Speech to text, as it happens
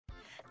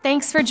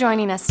Thanks for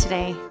joining us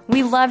today.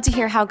 We love to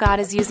hear how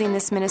God is using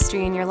this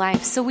ministry in your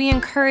life, so we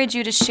encourage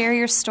you to share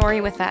your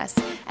story with us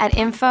at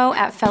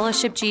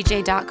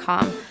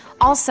info@fellowshipgj.com.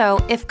 Also,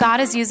 if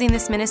God is using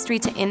this ministry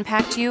to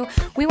impact you,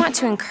 we want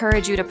to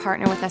encourage you to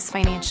partner with us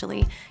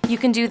financially. You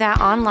can do that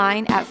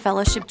online at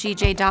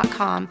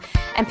fellowshipgj.com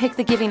and pick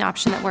the giving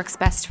option that works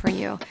best for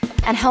you,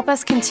 and help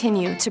us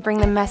continue to bring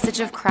the message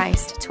of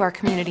Christ to our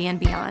community and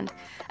beyond.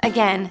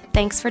 Again,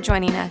 thanks for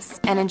joining us,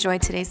 and enjoy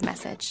today's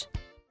message.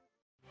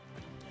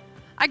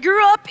 I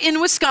grew up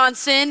in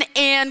Wisconsin,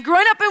 and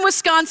growing up in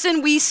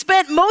Wisconsin, we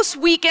spent most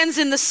weekends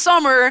in the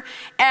summer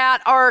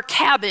at our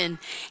cabin.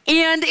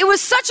 And it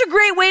was such a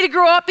great way to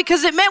grow up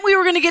because it meant we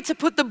were going to get to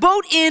put the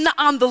boat in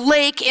on the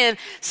lake and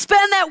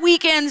spend that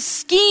weekend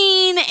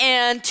skiing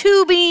and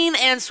tubing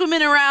and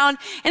swimming around.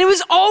 And it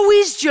was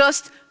always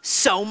just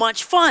so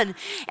much fun.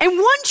 And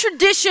one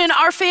tradition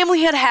our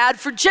family had had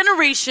for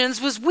generations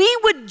was we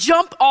would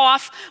jump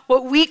off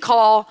what we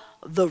call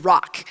the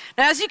rock.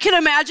 Now, as you can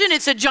imagine,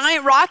 it's a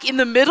giant rock in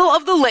the middle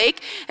of the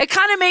lake. It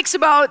kind of makes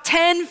about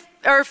 10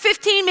 or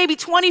 15, maybe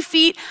 20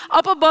 feet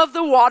up above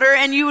the water,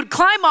 and you would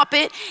climb up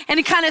it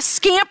and kind of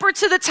scamper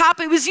to the top.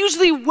 It was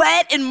usually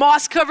wet and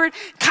moss covered,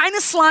 kind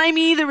of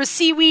slimy. There was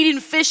seaweed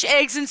and fish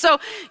eggs, and so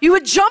you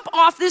would jump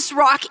off this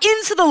rock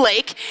into the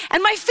lake,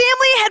 and my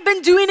family had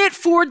been doing it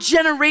for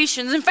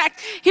generations. In fact,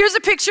 here's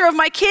a picture of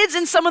my kids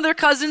and some of their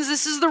cousins.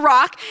 This is the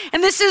rock,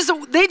 and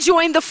they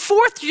joined the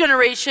fourth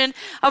generation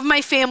of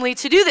my family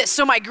to do this.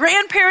 So my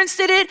grandparents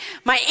did it,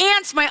 my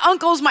aunts, my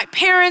uncles, my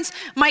parents,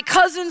 my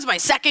cousins, my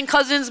second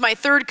cousins, my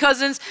third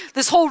cousins.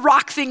 This whole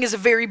rock thing is a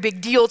very big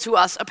deal to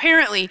us,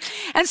 apparently.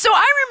 And so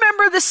I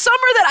remember the summer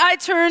that I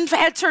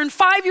had turned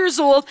 5 years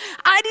old,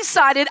 I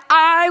decided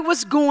I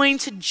was going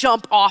to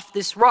jump off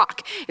this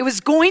rock. It was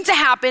going to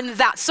happen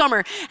that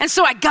summer. And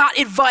so I got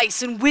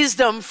advice and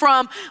wisdom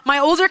from my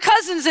older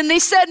cousins, and they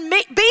said,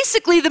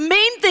 basically, the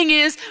main thing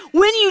is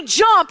when you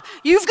jump,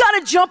 you've got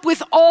to jump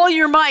with all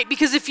your might,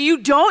 because if you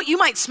don't, you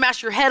might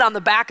smash your head on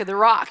the back of the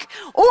rock.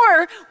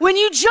 Or when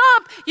you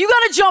jump, you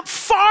got to jump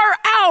far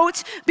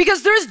out,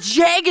 because there's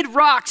jagged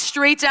rocks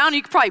straight down,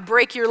 you could probably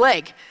break your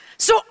leg.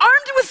 So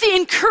armed with the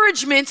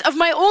encouragement of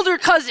my older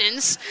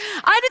cousins,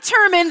 I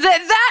determined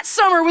that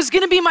summer was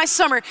going to be my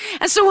summer.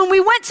 And so when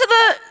we went to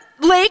the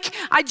lake,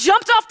 I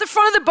jumped off the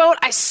front of the boat,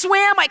 I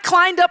swam, I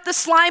climbed up the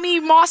slimy,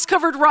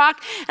 moss-covered rock,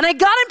 and I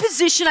got in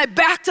position. I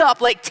backed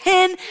up like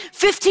 10,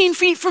 15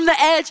 feet from the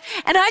edge,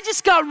 and I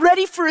just got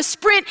ready for a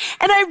sprint,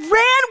 and I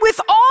ran with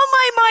all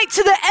my might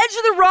to the edge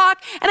of the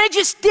rock, and I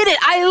just did it.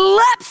 I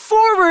leapt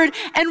forward,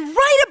 and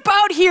right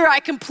about here, I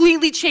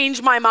completely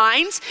changed my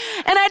mind,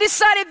 and I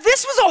decided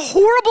this was a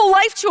horrible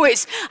life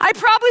choice. I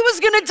probably was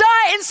going to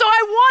die, and so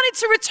I wanted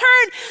to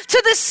return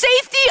to the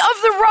safety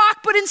of the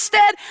rock, but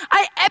instead,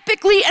 I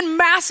epically and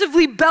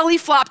massively belly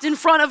flopped in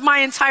front of my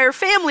entire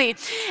family.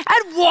 I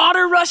had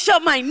water rush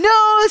up my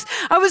nose.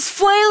 I was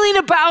flailing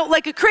about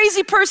like a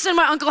crazy person.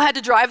 My uncle had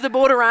to drive the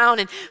boat around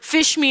and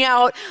fish me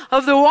out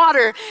of the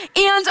water.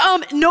 And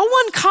no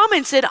one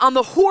commented on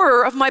the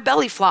horror of my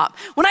belly flop.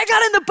 When I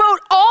got in the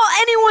boat, all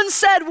anyone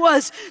said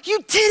was, "You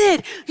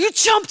did it. You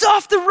jumped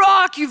off the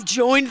rock. You've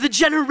joined the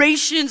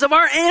generations of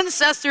our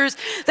ancestors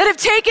that have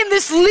taken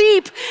this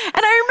leap."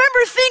 And I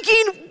remember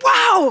thinking,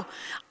 wow,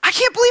 I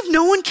can't believe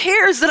no one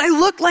cares that I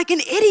look like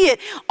an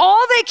idiot.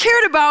 All they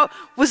cared about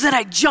was that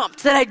I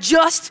jumped, that I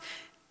just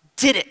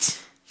did it.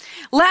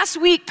 Last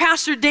week,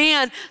 Pastor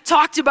Dan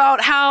talked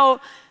about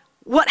how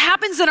what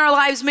happens in our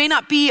lives may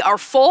not be our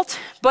fault,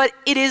 but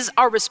it is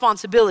our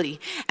responsibility.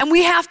 And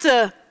we have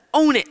to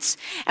own it.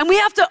 And we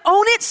have to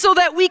own it so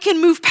that we can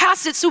move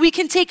past it, so we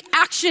can take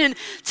action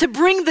to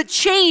bring the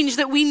change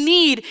that we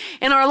need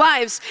in our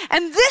lives.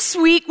 And this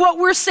week, what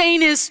we're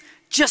saying is,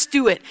 just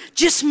do it.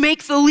 Just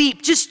make the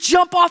leap. Just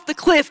jump off the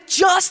cliff.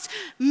 Just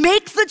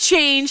make the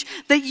change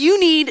that you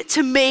need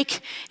to make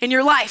in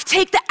your life.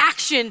 Take the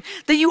action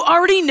that you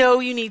already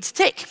know you need to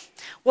take.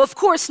 Well, of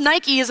course,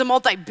 Nike is a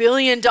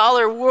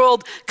multi-billion-dollar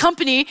world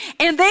company,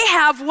 and they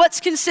have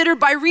what's considered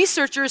by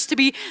researchers to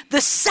be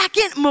the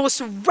second most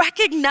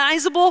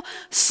recognizable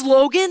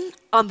slogan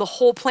on the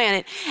whole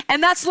planet.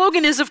 And that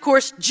slogan is, of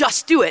course,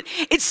 just do it.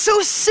 It's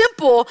so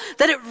simple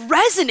that it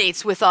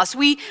resonates with us.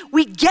 We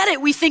get it.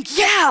 We think,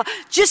 yeah,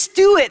 just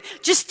do it.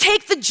 Just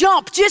take the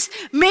jump. Just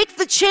make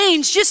the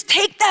change. Just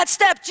take that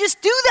step.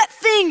 Just do that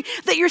thing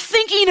that you're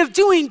thinking of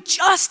doing.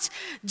 Just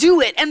do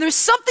it. And there's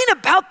something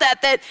about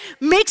that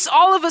makes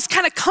all of us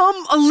kind of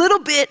come a little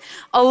bit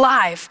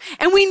alive.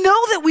 And we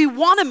know that we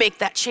want to make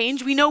that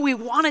change. We know we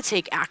want to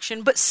take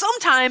action, but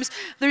sometimes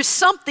there's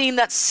something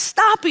that's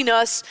stopping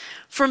us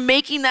from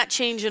making that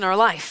change in our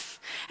life.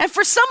 And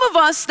for some of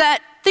us,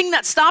 that thing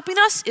that's stopping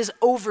us is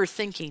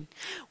overthinking.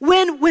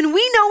 When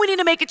we know we need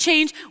to make a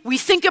change, we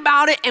think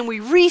about it and we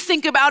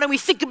rethink about it. We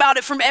think about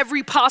it from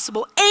every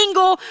possible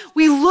angle.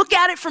 We look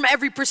at it from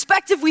every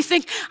perspective. We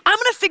think, I'm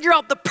going to figure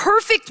out the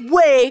perfect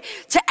way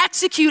to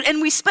execute.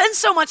 And we spend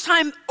so much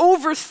time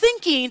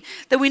overthinking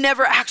that we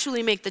never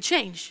actually make the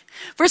change.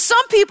 For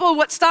some people,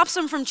 what stops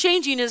them from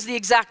changing is the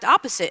exact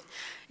opposite.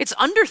 It's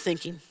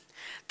underthinking.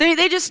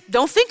 They just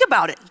don't think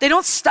about it. They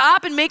don't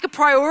stop and make a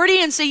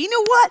priority and say, you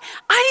know what?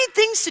 I need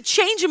things to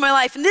change in my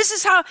life. And this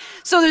is how,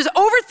 so there's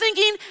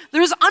overthinking,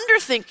 there's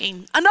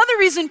underthinking. Another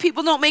reason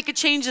people don't make a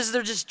change is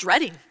they're just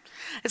dreading.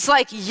 It's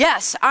like,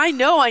 yes, I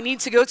know I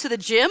need to go to the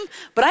gym,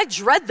 but I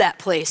dread that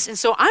place. And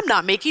so I'm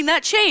not making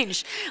that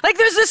change. Like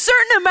there's a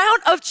certain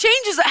amount of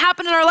changes that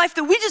happen in our life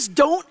that we just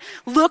don't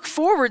look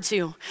forward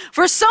to.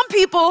 For some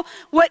people,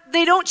 what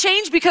they don't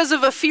change because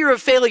of a fear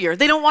of failure.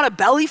 They don't want to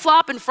belly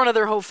flop in front of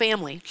their whole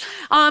family.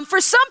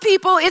 For some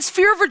people, it's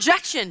fear of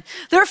rejection.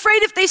 They're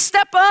afraid if they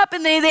step up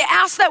and they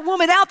ask that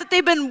woman out that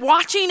they've been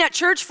watching at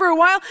church for a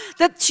while,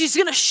 that she's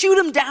going to shoot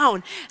them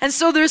down. And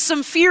so there's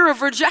some fear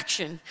of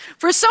rejection.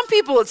 For some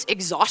people, it's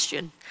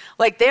exhaustion.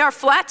 Like they are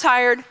flat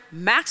tired,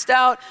 maxed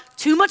out,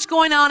 too much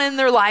going on in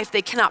their life.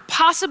 They cannot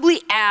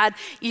possibly add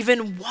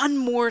even one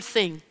more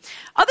thing.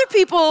 Other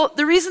people,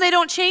 the reason they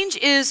don't change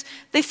is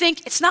they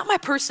think it's not my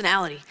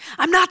personality.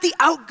 I'm not the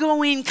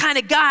outgoing kind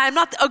of guy. I'm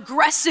not the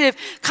aggressive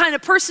kind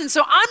of person.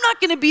 So I'm not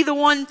going to be the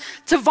one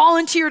to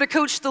volunteer to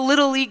coach the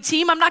little league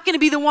team. I'm not going to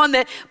be the one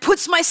that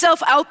puts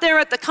myself out there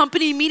at the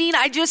company meeting.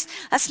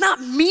 That's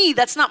not me.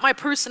 That's not my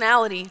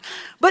personality.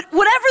 But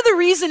whatever the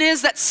reason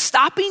is that's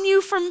stopping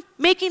you from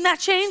making that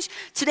change,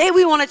 today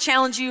we want to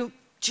challenge you,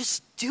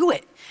 just do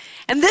it.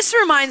 And this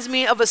reminds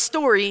me of a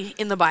story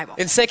in the Bible.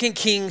 In 2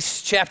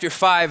 Kings chapter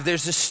 5,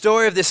 there's a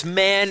story of this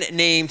man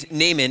named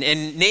Naaman.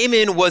 And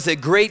Naaman was a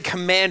great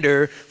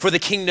commander for the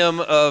kingdom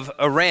of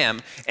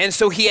Aram. And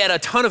so he had a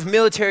ton of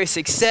military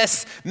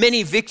success,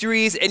 many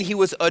victories, and he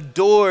was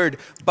adored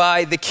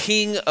by the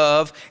king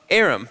of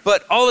Aram.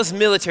 But all his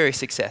military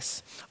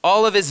success,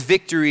 all of his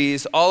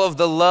victories, all of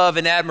the love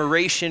and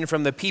admiration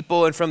from the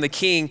people and from the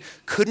king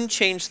couldn't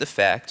change the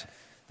fact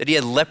that he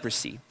had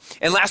leprosy.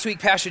 And last week,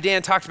 Pastor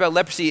Dan talked about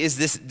leprosy is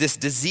this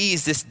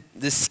disease,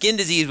 this skin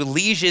disease with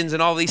lesions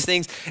and all these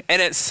things.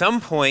 And at some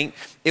point,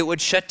 it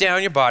would shut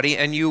down your body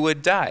and you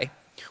would die.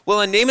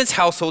 Well, in Naaman's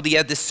household, he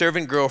had this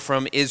servant girl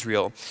from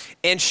Israel.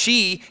 And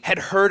she had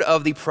heard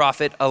of the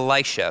prophet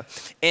Elisha.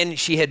 And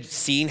she had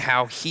seen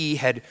how he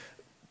had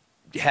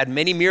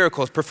many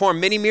miracles, performed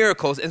many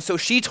miracles. And so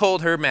she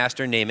told her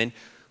master, Naaman,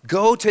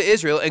 go to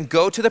Israel and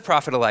go to the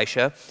prophet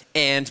Elisha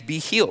and be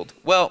healed.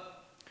 Well,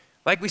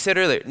 like we said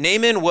earlier,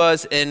 Naaman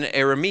was an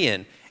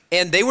Aramean,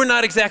 and they were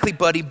not exactly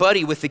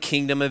buddy-buddy with the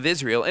kingdom of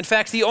Israel. In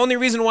fact, the only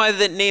reason why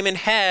that Naaman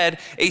had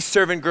a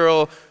servant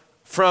girl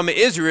from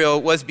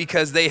Israel was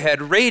because they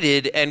had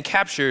raided and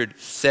captured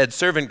said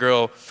servant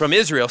girl from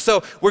Israel.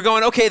 So we're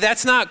going, okay,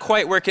 that's not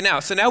quite working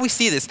out. So now we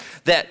see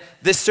that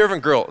this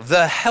servant girl,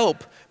 the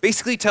help,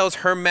 basically tells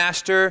her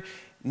master,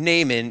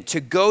 Naaman, to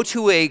go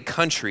to a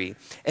country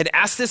and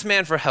ask this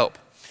man for help.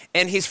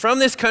 And he's from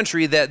this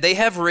country that they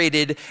have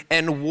raided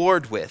and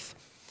warred with.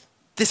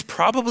 This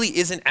probably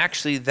isn't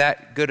actually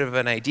that good of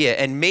an idea.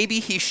 And maybe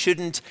he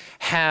shouldn't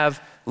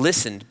have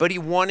listened, but he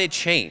wanted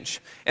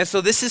change. And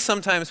so this is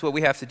sometimes what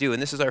we have to do.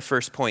 And this is our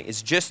first point,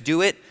 is just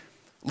do it.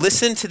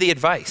 Listen to the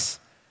advice.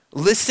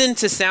 Listen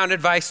to sound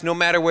advice no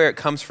matter where it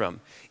comes from.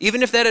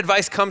 Even if that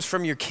advice comes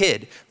from your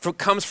kid,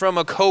 comes from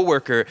a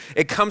coworker,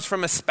 it comes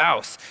from a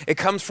spouse, it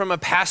comes from a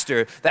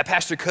pastor. That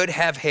pastor could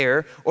have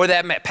hair, or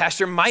that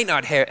pastor might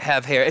not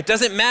have hair. It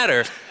doesn't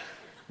matter.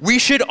 We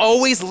should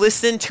always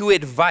listen to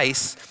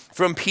advice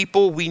from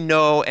people we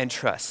know and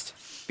trust.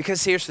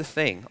 Because here's the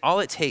thing, all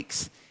it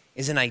takes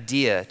is an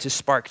idea to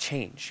spark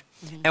change.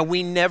 Mm-hmm. And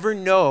we never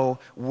know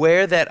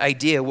where that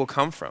idea will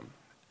come from.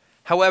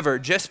 However,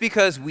 just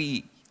because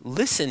we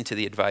listen to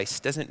the advice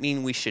doesn't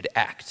mean we should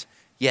act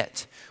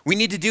yet. We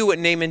need to do what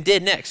Naaman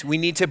did next. We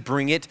need to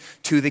bring it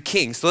to the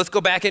king. So let's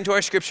go back into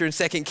our scripture in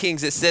 2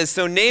 Kings. It says,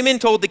 so Naaman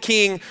told the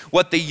king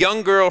what the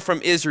young girl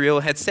from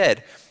Israel had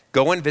said.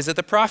 Go and visit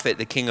the prophet,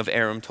 the king of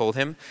Aram told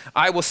him.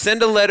 I will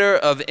send a letter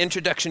of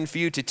introduction for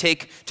you to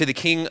take to the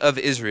king of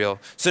Israel.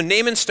 So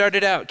Naaman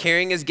started out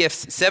carrying his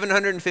gifts,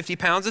 750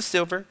 pounds of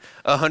silver,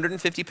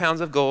 150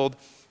 pounds of gold,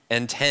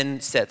 and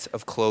 10 sets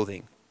of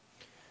clothing.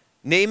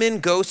 Naaman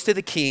goes to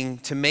the king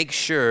to make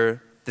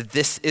sure that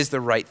this is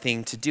the right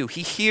thing to do.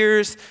 He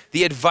hears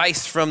the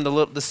advice from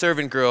the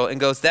servant girl and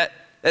goes, that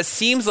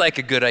seems like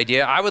a good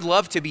idea. I would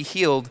love to be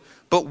healed,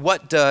 but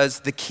what does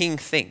the king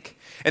think?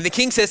 And the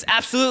king says,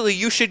 absolutely,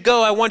 you should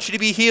go. I want you to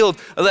be healed.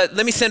 Let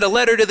me send a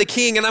letter to the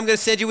king, and I'm going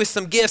to send you with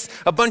some gifts,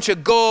 a bunch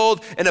of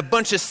gold and a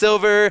bunch of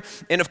silver.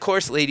 And of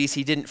course, ladies,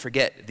 he didn't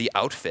forget the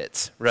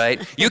outfits,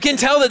 right? You can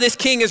tell that this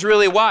king is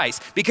really wise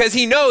because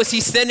he knows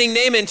he's sending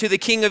Naaman to the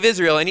king of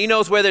Israel, and he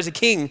knows where there's a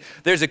king,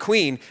 there's a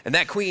queen, and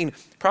that queen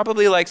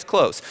probably likes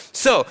clothes.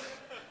 So,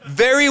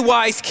 very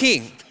wise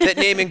king that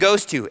Naaman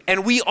goes to.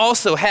 And we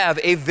also have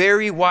a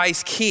very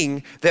wise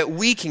king that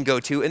we can go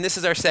to, and this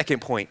is our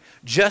second point.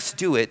 Just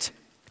do it.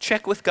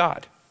 Check with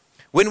God.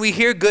 When we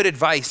hear good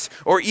advice,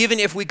 or even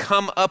if we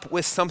come up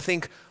with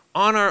something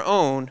on our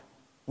own,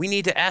 we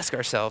need to ask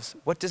ourselves,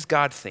 what does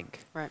God think?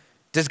 Right.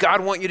 Does God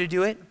want you to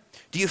do it?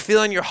 Do you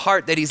feel in your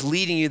heart that he's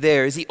leading you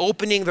there? Is he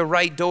opening the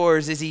right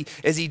doors? Is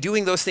he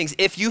doing those things?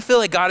 If you feel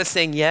like God is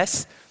saying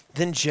yes,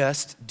 then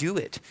just do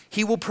it.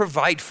 He will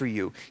provide for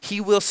you.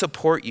 He will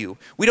support you.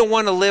 We don't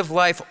want to live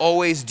life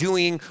always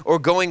doing or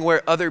going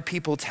where other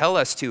people tell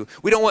us to.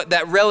 We don't want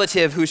that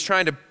relative who's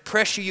trying to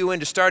pressure you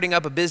into starting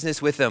up a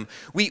business with them.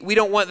 We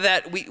don't want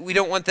that. We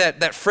don't want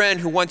that friend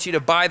who wants you to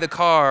buy the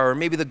car or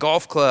maybe the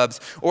golf clubs,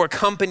 or a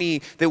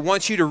company that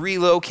wants you to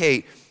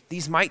relocate.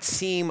 These might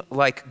seem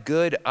like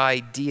good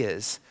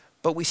ideas,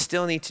 but we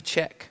still need to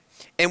check.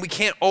 And we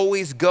can't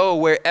always go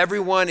where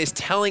everyone is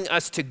telling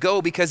us to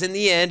go, because in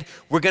the end,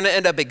 we're going to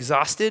end up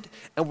exhausted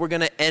and we're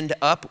going to end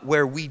up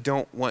where we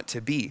don't want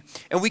to be.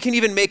 And we can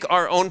even make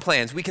our own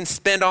plans. We can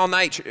spend our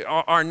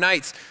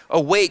nights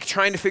awake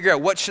trying to figure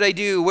out, what should I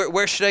do?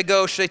 Where should I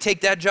go? Should I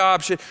take that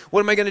job? What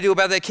am I going to do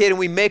about that kid? And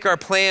we make our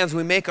plans,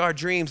 we make our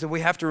dreams, and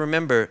we have to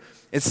remember,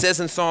 it says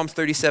in Psalms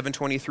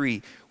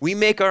 37:23, we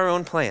make our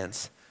own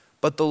plans,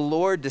 but the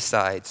Lord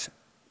decides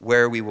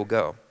where we will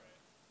go.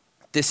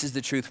 This is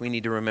the truth we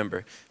need to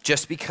remember.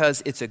 Just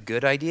because it's a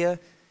good idea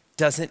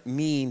doesn't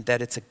mean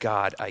that it's a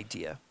God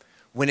idea.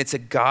 When it's a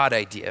God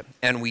idea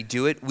and we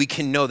do it, we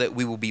can know that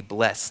we will be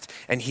blessed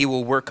and he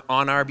will work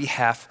on our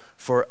behalf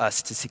for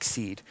us to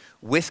succeed.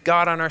 With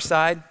God on our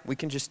side, we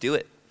can just do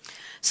it.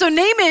 So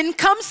Naaman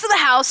comes to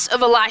the house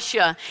of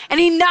Elisha and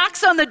he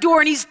knocks on the door,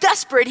 and he's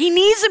desperate. He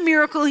needs a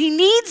miracle. He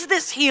needs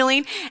this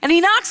healing. And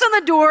he knocks on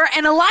the door,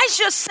 and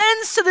Elisha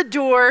sends to the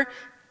door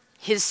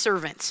his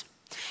servant.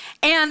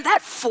 And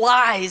that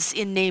flies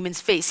in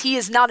Naaman's face. He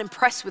is not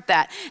impressed with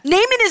that.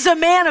 Naaman is a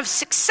man of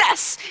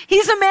success.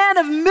 He's a man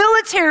of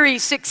military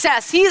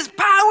success. He is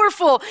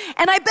powerful.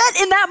 And I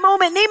bet in that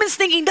moment, Naaman's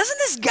thinking, doesn't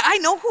this guy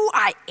know who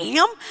I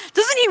am?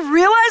 Doesn't he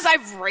realize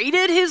I've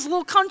raided his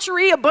little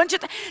country a bunch of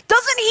times?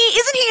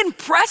 Isn't he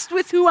impressed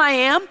with who I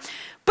am?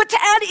 But to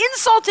add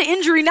insult to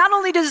injury, not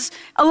only does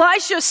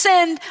Elisha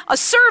send a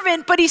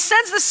servant, but he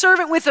sends the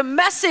servant with a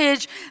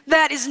message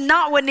that is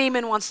not what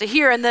Naaman wants to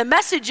hear. And the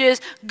message is,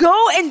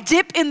 go and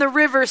dip in the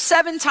river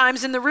 7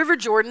 times in the river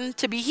Jordan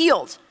to be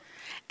healed.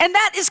 And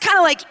that is kind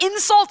of like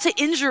insult to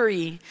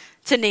injury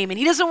to Naaman.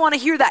 He doesn't want to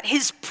hear that.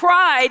 His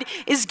pride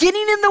is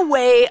getting in the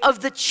way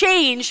of the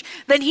change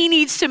that he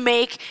needs to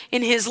make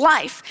in his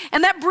life.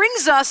 And that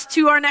brings us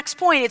to our next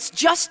point. It's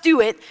just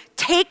do it.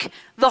 Take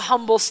the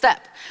humble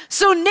step.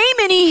 So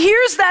Naaman, he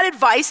hears that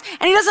advice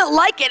and he doesn't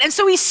like it. And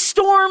so he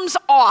storms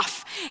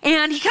off,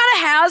 and he kind of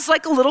has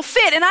like a little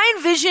fit. And I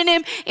envision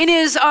him in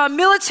his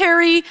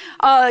military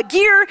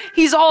gear.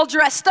 He's all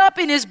dressed up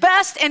in his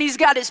best, and he's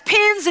got his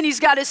pins and he's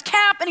got his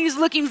cap, and he's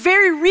looking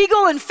very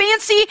regal and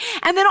fancy.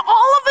 And then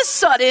all of a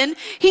sudden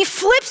he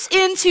flips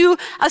into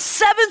a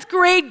 7th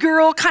grade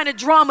girl kind of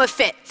drama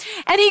fit.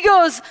 And he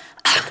goes,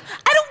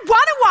 I don't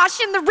want to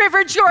wash in the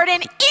river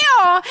Jordan.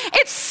 Ew,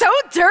 it's so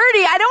dirty.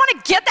 I don't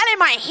want to get that in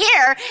my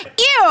hair.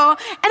 Ew.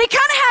 And he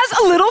kind of has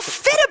a little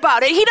fit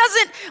about it. He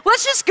doesn't,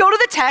 let's just go to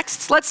the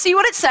text. Let's see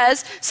what it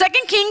says. 2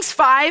 Kings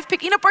 5,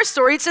 picking up our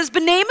story, it says,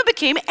 but Naaman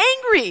became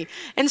angry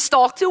and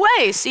stalked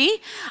away.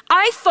 See,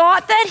 I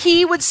thought that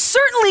he would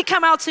certainly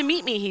come out to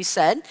meet me, he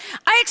said.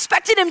 I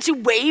expected him to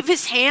wave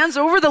his hands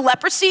over the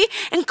leprosy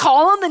and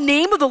call on the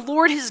name of the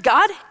Lord his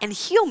God and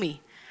heal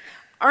me.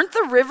 Aren't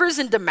the rivers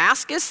in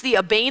Damascus, the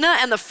Abana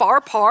and the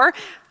Pharpar,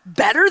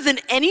 better than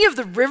any of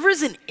the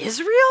rivers in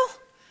Israel?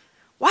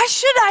 Why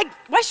should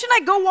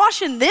I go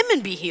wash in them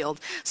and be healed?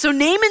 So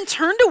Naaman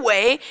turned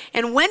away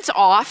and went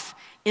off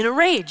in a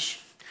rage.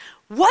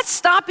 What's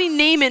stopping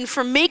Naaman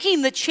from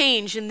making the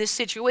change in this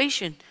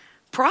situation?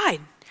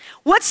 Pride.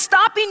 What's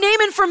stopping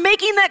Naaman from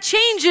making that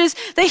change is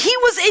that he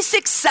was a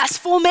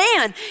successful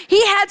man.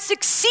 He had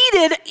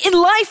succeeded in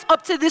life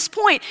up to this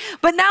point.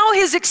 But now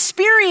his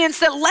experience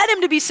that led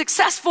him to be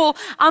successful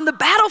on the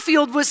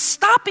battlefield was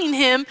stopping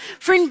him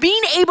from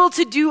being able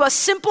to do a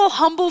simple,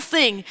 humble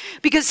thing.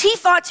 Because he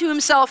thought to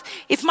himself,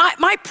 if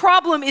my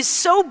problem is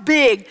so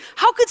big,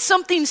 how could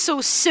something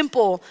so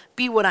simple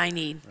be what I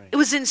need? Right. It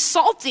was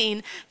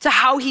insulting to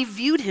how he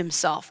viewed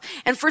himself.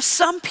 And for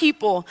some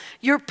people,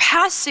 your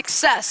past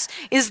success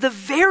is the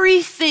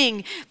very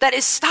thing that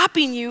is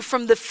stopping you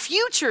from the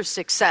future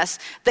success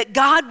that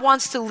God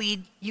wants to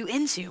lead you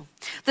into.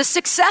 The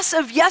success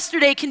of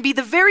yesterday can be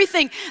the very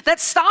thing that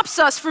stops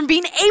us from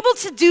being able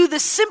to do the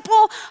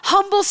simple,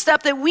 humble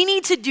step that we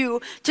need to do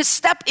to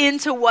step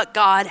into what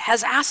God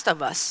has asked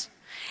of us.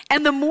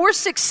 And the more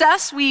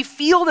success we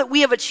feel that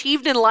we have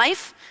achieved in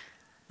life,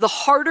 the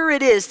harder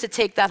it is to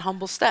take that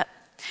humble step.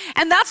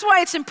 And that's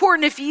why it's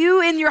important, if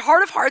you in your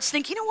heart of hearts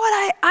think, you know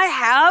what, I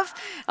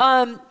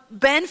have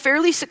been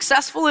fairly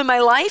successful in my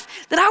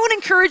life, then I would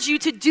encourage you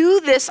to do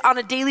this on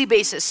a daily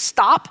basis.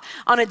 Stop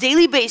on a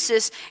daily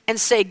basis and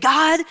say,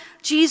 God,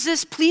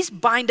 Jesus, please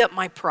bind up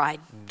my pride.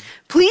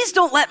 Please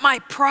don't let my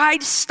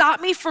pride stop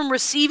me from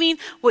receiving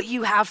what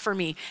you have for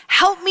me.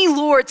 Help me,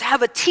 Lord, to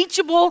have a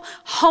teachable,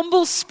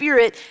 humble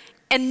spirit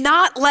and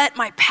not let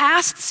my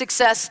past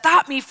success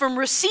stop me from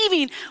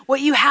receiving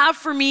what you have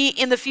for me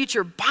in the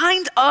future.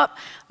 Bind up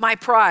my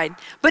pride.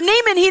 But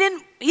Naaman, he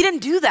didn't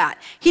do that.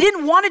 He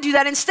didn't want to do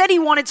that. Instead, he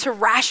wanted to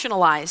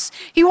rationalize.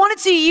 He wanted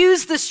to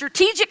use the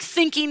strategic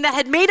thinking that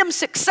had made him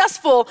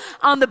successful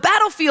on the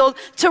battlefield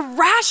to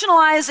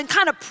rationalize and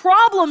kind of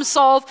problem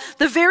solve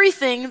the very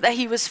thing that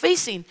he was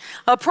facing.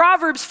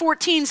 Proverbs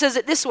 14 says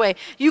it this way: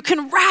 you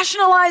can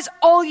rationalize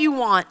all you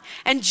want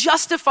and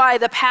justify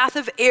the path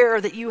of error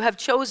that you have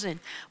chosen,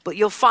 but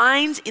you'll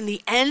find in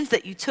the end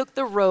that you took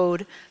the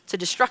road to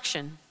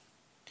destruction.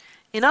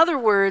 In other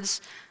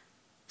words,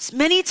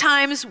 many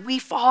times we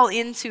fall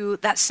into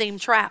that same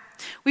trap.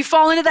 We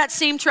fall into that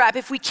same trap.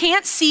 If we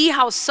can't see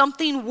how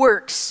something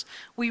works,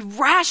 we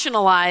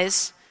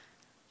rationalize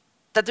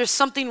that there's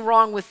something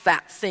wrong with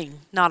that thing,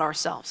 not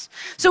ourselves.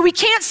 So we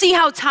can't see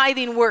how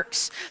tithing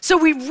works. So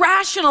we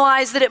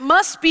rationalize that it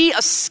must be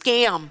a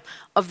scam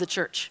of the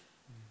church.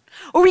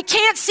 Or we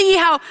can't see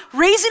how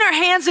raising our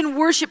hands in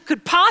worship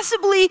could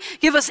possibly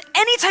give us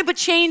any type of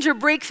change or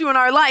breakthrough in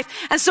our life.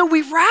 And so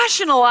we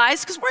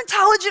rationalize, because we're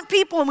intelligent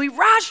people, and we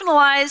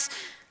rationalize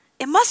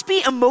it must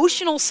be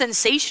emotional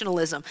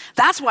sensationalism.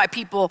 That's why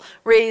people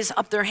raise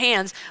up their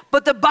hands.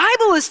 But the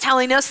Bible is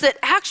telling us that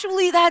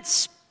actually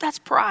that's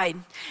pride.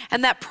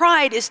 And that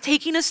pride is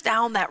taking us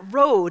down that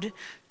road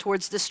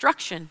towards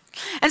destruction.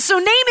 And so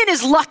Naaman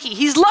is lucky.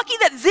 He's lucky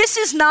that this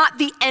is not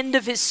the end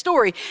of his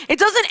story. It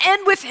doesn't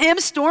end with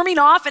him storming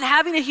off and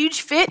having a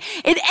huge fit.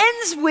 It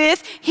ends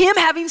with him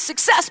having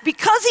success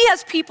because he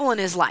has people in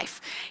his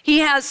life. He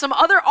has some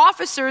other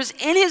officers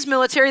in his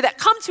military that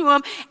come to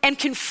him and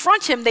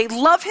confront him. They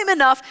love him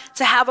enough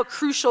to have a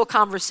crucial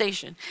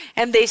conversation.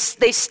 And they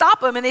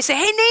stop him and they say,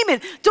 "Hey,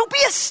 Naaman, don't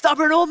be a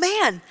stubborn old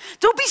man.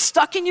 Don't be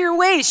stuck in your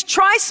ways.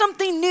 Try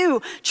something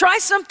new. Try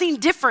something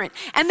different."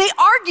 And they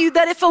argued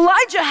that if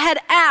Elijah had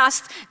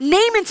asked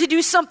Naaman to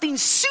do something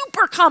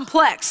super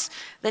complex,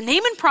 then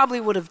Naaman probably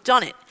would have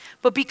done it.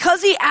 But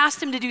because he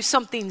asked him to do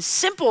something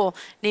simple,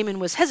 Naaman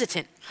was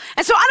hesitant.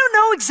 And so I don't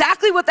know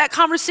exactly what that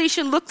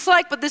conversation looks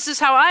like, but this is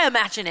how I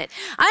imagine it.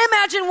 I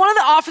imagine one of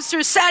the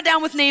officers sat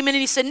down with Naaman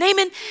and he said,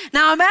 "Naaman,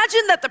 now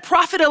imagine that the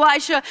prophet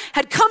Elisha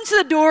had come to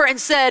the door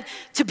and said,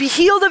 'To be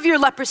healed of your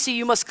leprosy,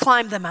 you must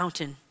climb the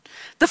mountain.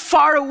 The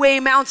faraway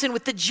mountain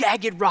with the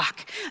jagged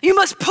rock. You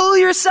must pull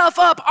yourself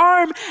up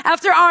arm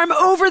after arm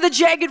over the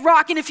jagged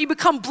rock, and if you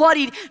become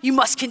bloodied, you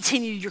must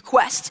continue your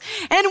quest.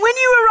 And when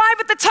you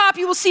arrive at the top,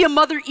 you will see a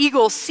mother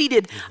eagle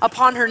seated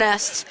upon her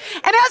nest.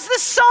 And as the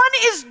sun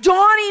is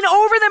dawning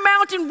over the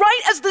mountain,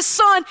 right as the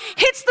sun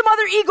hits the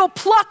mother eagle,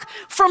 pluck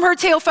from her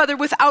tail feather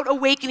without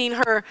awakening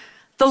her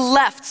the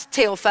left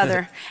tail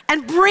feather,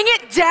 and bring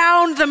it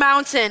down the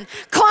mountain.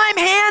 Climb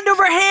hand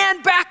over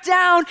hand back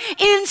down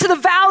into the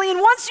valley. And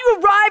once you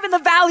arrive in the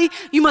valley,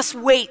 you must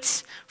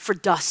wait for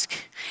dusk.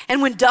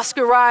 And when dusk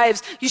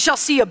arrives, you shall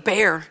see a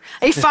bear,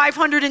 a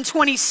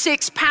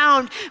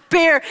 526-pound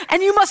bear.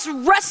 And you must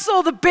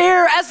wrestle the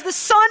bear as the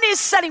sun is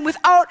setting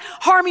without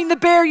harming the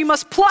bear. You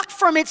must pluck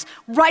from its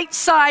right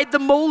side the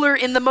molar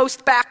in the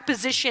most back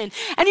position.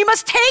 And you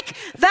must take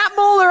that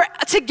molar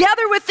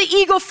together with the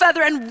eagle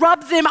feather and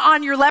rub them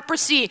on your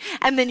leprosy,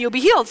 and then you'll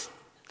be healed."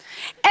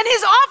 And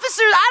his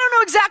officers, I don't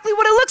know exactly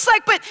what it looks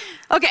like, but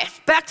okay,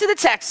 back to the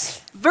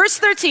text. Verse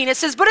 13, it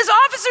says, "But his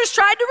officers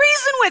tried to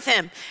reason with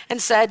him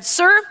and said,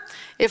 'Sir,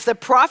 if the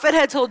prophet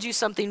had told you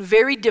something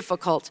very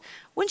difficult,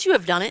 wouldn't you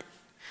have done it?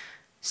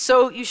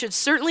 So you should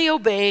certainly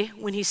obey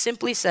when he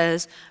simply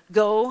says,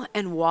 go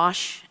and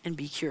wash and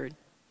be cured.'"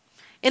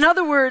 In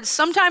other words,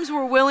 sometimes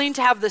we're willing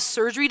to have the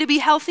surgery to be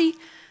healthy,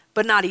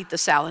 but not eat the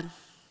salad.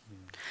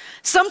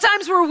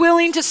 Sometimes we're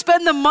willing to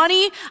spend the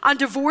money on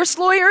divorce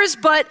lawyers,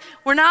 but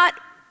we're not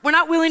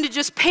willing to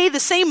just pay the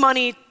same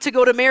money to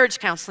go to marriage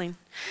counseling.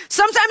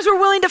 Sometimes we're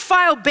willing to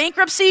file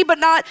bankruptcy, but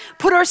not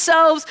put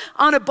ourselves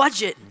on a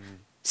budget.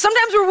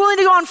 Sometimes we're willing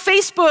to go on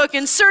Facebook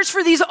and search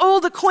for these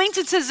old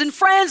acquaintances and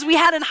friends we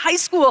had in high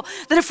school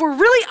that, if we're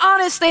really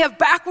honest, they have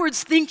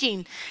backwards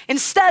thinking,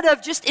 instead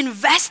of just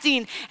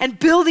investing and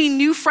building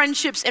new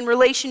friendships and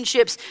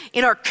relationships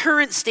in our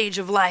current stage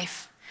of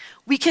life.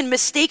 We can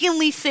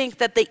mistakenly think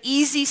that the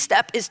easy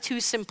step is too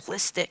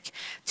simplistic,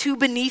 too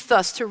beneath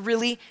us to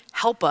really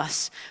help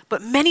us.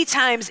 But many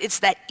times it's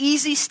that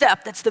easy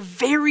step that's the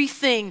very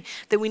thing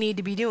that we need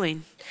to be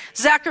doing.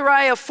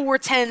 Zechariah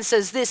 4:10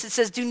 says this, it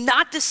says, "Do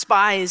not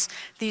despise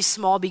these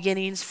small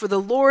beginnings, for the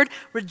Lord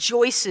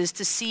rejoices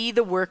to see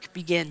the work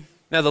begin."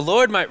 Now, the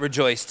Lord might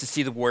rejoice to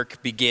see the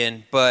work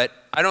begin, but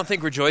I don't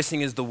think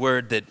rejoicing is the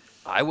word that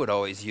I would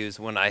always use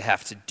when I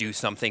have to do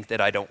something that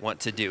I don't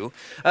want to do.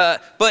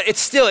 But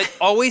it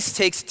always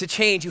takes to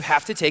change. You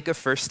have to take a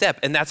first step.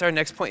 And that's our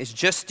next point, is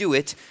just do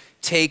it.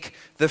 Take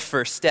the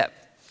first step.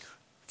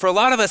 For a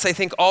lot of us, I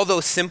think, although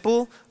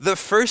simple, the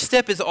first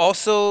step is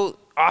also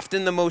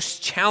often the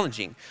most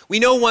challenging. We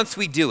know once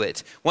we do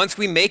it, once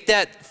we make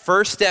that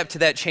first step to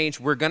that change,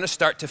 we're going to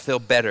start to feel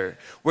better.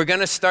 We're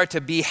going to start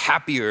to be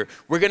happier.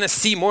 We're going to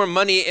see more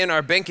money in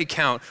our bank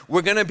account.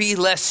 We're going to be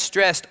less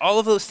stressed. All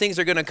of those things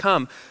are going to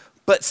come.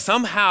 But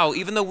somehow,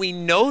 even though we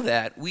know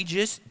that, we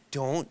just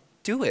don't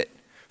do it.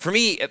 For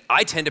me,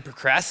 I tend to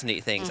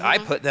procrastinate things. I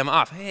put them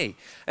off. Hey.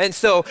 And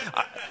so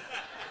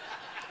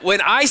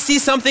when I see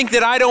something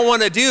that I don't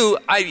want to do,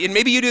 and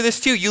maybe you do this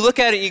too, you look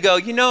at it and you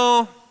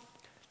go,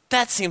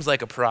 that seems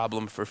like a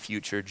problem for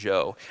future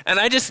Joe. And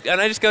I just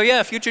go,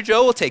 yeah, future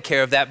Joe will take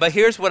care of that. But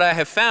here's what I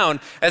have found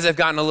as I've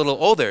gotten a little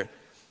older.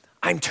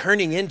 I'm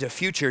turning into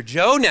future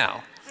Joe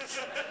now.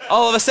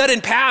 All of a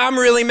sudden, I'm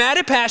really mad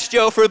at past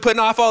Joe for putting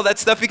off all that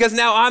stuff because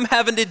now I'm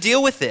having to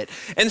deal with it.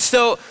 And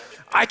so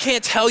I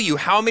can't tell you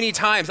how many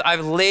times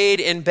I've laid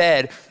in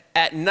bed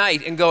at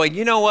night and going,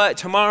 you know what,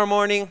 tomorrow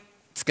morning,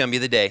 it's gonna be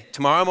the day.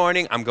 Tomorrow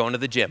morning, I'm going to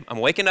the gym. I'm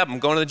waking up, I'm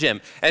going to the gym.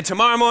 And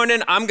tomorrow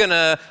morning, I'm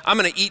gonna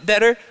eat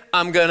better.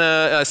 I'm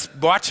gonna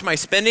watch my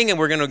spending, and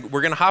we're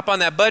gonna hop on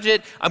that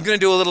budget. I'm gonna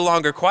do a little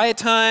longer quiet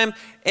time.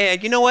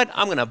 And you know what?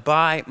 I'm gonna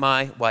buy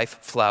my wife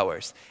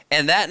flowers.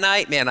 And that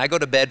night, man, I go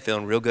to bed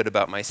feeling real good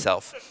about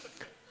myself.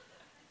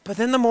 But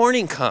then the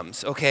morning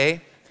comes,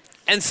 okay?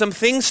 And some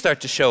things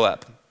start to show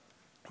up.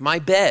 My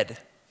bed,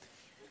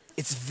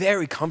 it's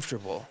very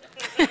comfortable.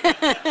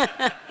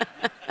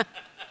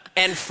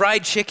 And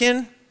fried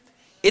chicken,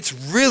 it's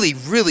really,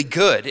 really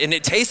good, and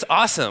it tastes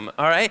awesome,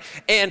 all right?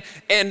 And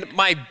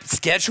my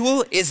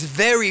schedule is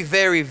very,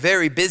 very,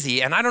 very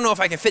busy, and I don't know if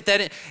I can fit that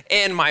in.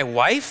 And my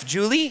wife,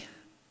 Julie,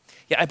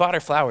 yeah, I bought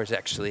her flowers,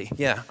 actually.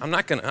 Yeah, I'm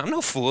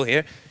no fool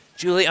here.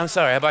 Julie, I'm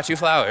sorry, I bought you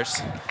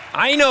flowers.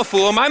 I ain't no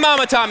fool. My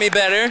mama taught me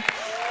better.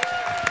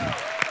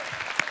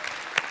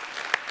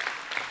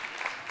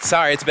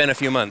 Sorry, it's been a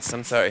few months.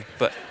 I'm sorry,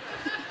 but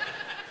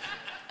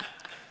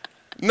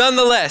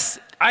nonetheless,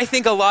 I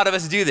think a lot of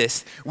us do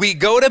this. We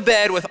go to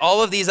bed with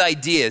all of these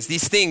ideas,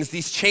 these things,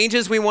 these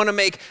changes we want to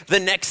make the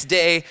next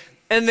day,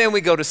 and then we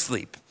go to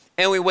sleep.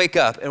 And we wake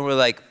up and we're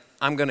like,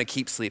 I'm gonna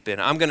keep sleeping.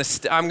 I'm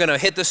gonna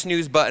hit the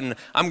snooze button.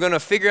 I'm gonna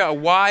figure out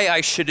why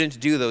I shouldn't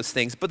do those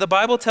things. But the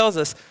Bible tells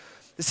us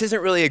this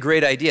isn't really a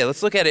great idea.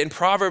 Let's look at it in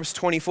Proverbs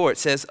 24. It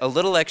says, a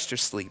little extra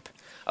sleep,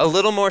 a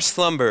little more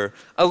slumber,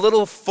 a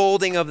little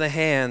folding of the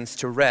hands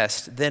to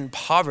rest, then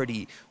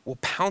poverty will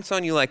pounce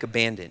on you like a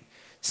bandit.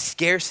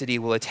 Scarcity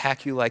will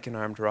attack you like an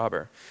armed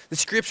robber. The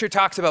scripture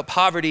talks about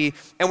poverty,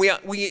 and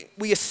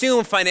we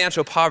assume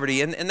financial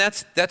poverty, and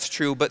that's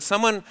true, but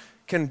someone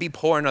can be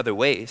poor in other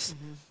ways.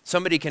 Mm-hmm.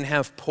 Somebody can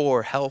have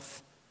poor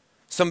health.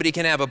 Somebody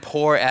can have a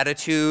poor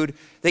attitude.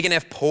 They can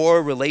have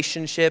poor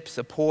relationships,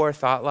 a poor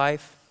thought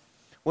life.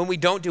 When we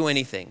don't do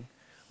anything,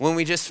 when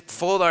we just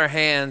fold our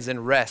hands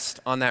and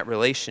rest on that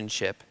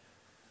relationship,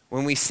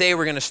 when we say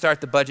we're going to start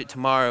the budget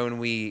tomorrow and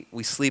we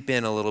sleep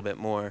in a little bit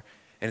more,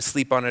 and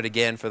sleep on it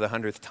again for the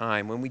 100th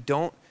time, when we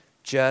don't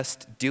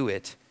just do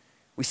it,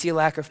 we see a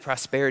lack of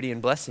prosperity and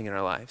blessing in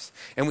our lives.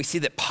 And we see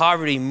that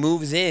poverty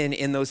moves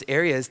in those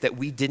areas that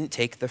we didn't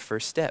take the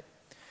first step.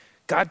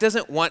 God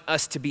doesn't want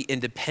us to be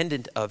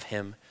independent of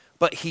him,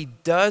 but he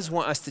does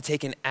want us to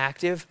take an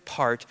active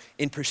part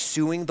in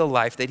pursuing the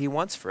life that he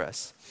wants for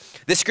us.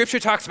 The scripture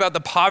talks about the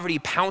poverty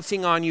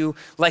pouncing on you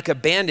like a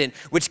bandit,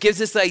 which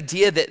gives us the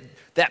idea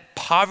that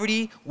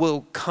poverty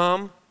will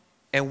come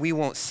and we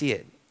won't see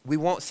it. We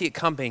won't see it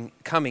coming,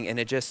 and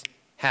it just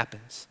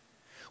happens.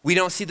 We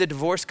don't see the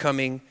divorce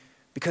coming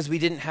because we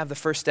didn't have the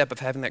first step of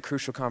having that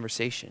crucial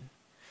conversation.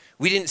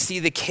 We didn't see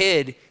the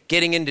kid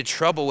getting into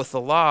trouble with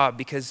the law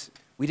because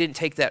we didn't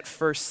take that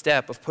first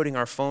step of putting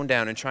our phone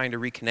down and trying to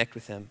reconnect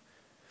with him.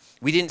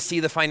 We didn't see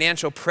the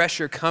financial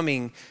pressure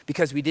coming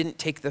because we didn't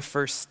take the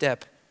first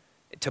step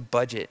to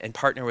budget and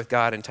partner with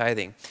God in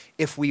tithing.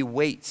 If we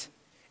wait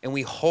and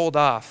we hold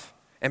off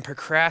and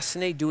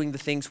procrastinate doing the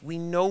things we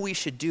know we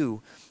should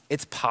do,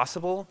 it's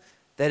possible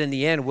that in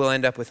the end we'll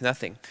end up with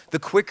nothing. The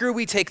quicker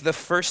we take the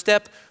first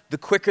step, the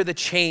quicker the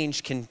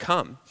change can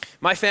come.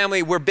 My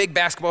family, we're big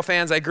basketball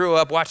fans. I grew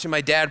up watching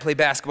my dad play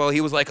basketball.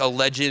 He was like a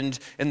legend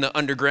in the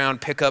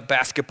underground pickup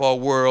basketball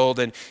world.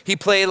 And he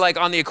played like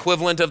on the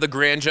equivalent of the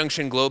Grand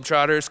Junction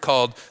Globetrotters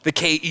called the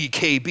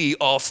KEKB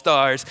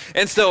All-Stars.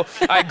 And so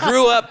I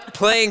grew up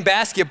playing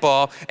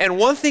basketball. And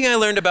one thing I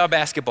learned about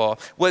basketball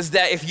was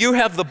that if you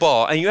have the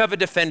ball and you have a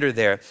defender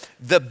there,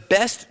 the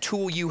best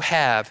tool you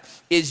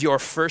have is your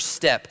first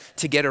step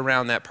to get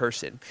around that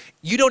person.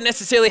 You don't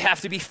necessarily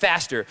have to be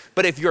faster,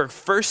 but if your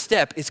first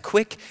step is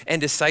quick and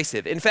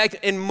decisive. In fact,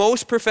 in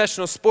most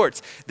professional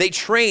sports, they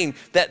train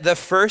that the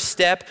first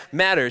step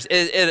matters.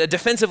 A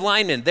defensive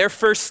lineman, their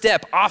first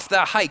step off the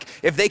hike,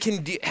 if they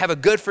can have a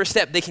good first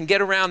step, they can get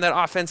around that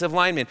offensive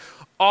lineman.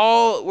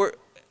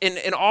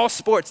 In all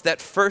sports, that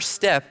first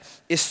step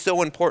is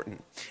so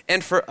important.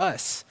 And for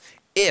us,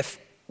 if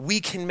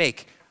we can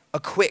make a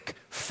quick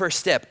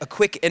first step, a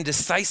quick and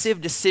decisive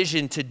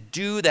decision to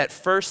do that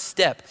first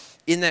step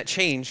in that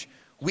change,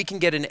 we can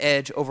get an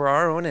edge over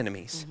our own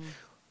enemies.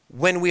 Mm-hmm.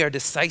 When we are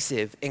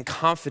decisive and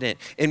confident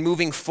in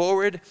moving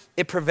forward,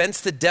 it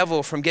prevents the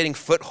devil from getting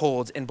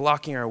footholds and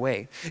blocking our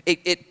way.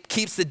 It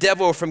keeps the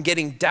devil from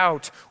getting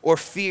doubt or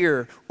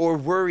fear or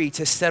worry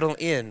to settle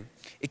in.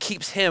 It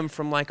keeps him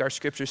from, like our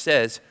scripture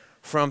says,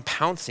 from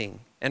pouncing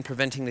and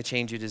preventing the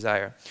change you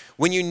desire.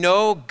 When you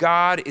know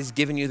God is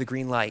giving you the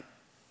green light,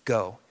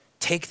 go.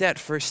 Take that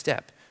first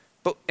step.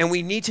 And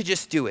we need to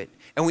just do it.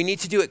 And we need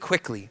to do it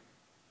quickly.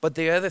 But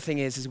the other thing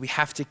is we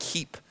have to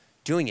keep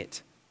doing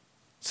it.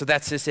 So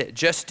that's just it.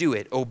 Just do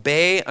it.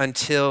 Obey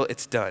until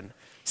it's done.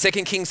 2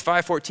 Kings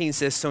 5:14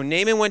 says, so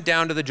Naaman went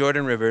down to the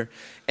Jordan River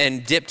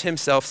and dipped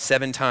himself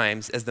 7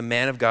 times as the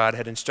man of God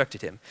had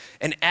instructed him.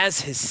 And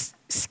his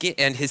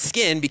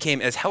skin became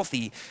as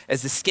healthy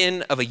as the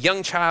skin of a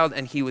young child,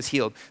 and he was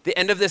healed. The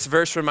end of this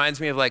verse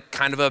reminds me of like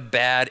kind of a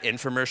bad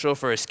infomercial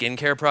for a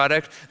skincare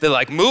product. They're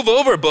like, move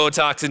over,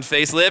 Botox and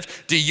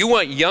facelift. Do you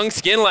want young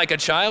skin like a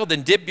child?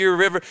 Then dip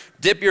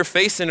your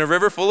face in a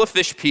river full of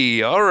fish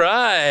pee. All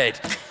right.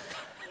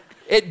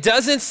 It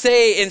doesn't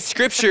say in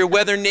scripture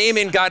whether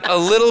Naaman got a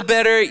little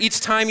better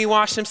each time he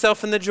washed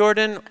himself in the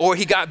Jordan or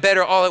he got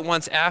better all at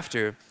once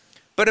after.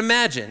 But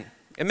imagine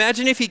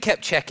if he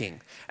kept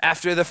checking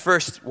after the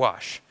first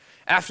wash,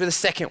 after the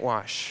second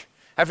wash,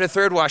 after the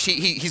third wash.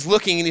 He's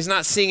looking and he's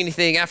not seeing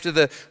anything. After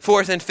the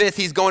fourth and fifth,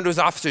 he's going to his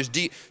officers.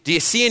 Do you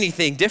see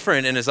anything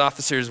different? And his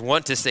officers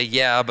want to say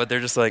yeah, but they're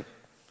just like,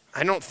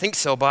 I don't think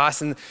so,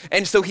 boss. And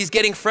so he's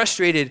getting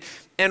frustrated.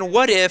 And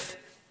what if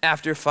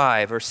after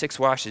 5 or 6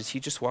 washes, he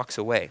just walks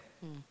away?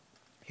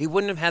 He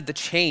wouldn't have had the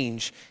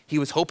change he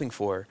was hoping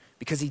for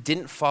because he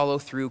didn't follow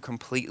through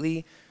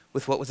completely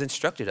with what was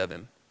instructed of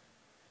him.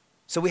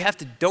 So we have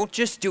to, don't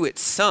just do it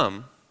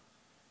some,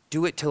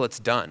 do it till it's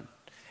done.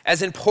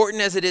 As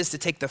important as it is to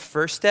take the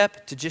first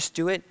step, to just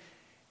do it,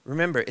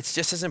 remember, it's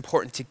just as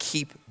important to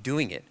keep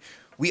doing it.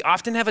 We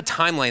often have a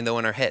timeline, though,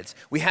 in our heads.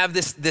 We have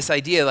this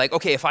idea like,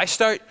 okay, if I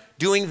start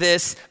doing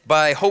this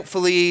by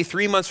hopefully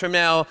 3 months from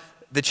now,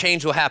 the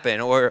change will happen.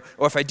 Or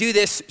if I do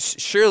this,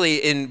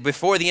 surely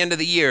before the end of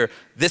the year,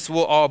 this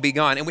will all be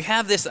gone. And we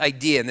have this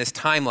idea and this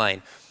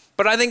timeline.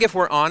 But I think if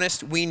we're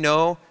honest, we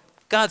know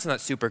God's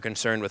not super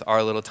concerned with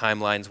our little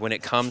timelines when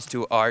it comes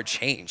to our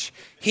change.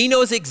 He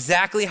knows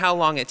exactly how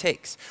long it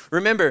takes.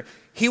 Remember,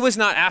 he was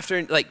not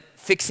after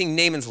fixing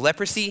Naaman's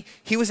leprosy.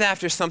 He was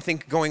after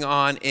something going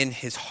on in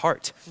his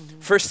heart.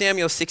 1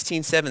 Samuel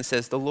 16:7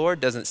 says, the Lord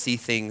doesn't see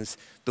things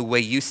the way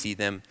you see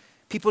them.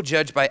 People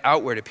judge by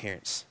outward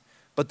appearance,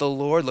 but the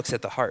Lord looks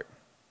at the heart.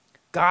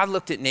 God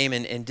looked at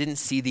Naaman and didn't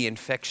see the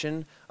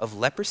infection of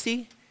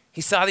leprosy.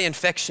 He saw the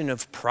infection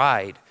of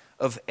pride,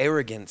 of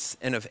arrogance,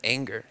 and of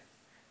anger.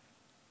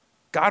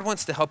 God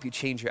wants to help you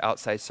change your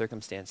outside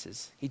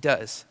circumstances. He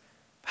does.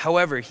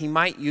 However, he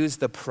might use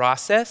the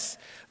process,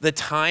 the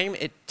time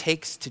it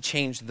takes to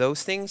change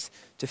those things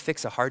to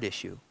fix a heart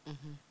issue.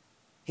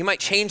 He might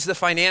change the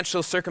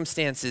financial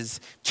circumstances,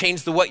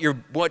 change what your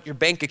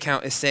bank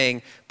account is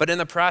saying, but in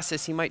the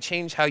process, he might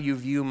change how you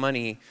view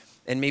money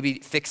and maybe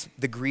fix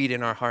the greed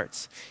in our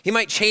hearts. He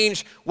might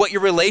change what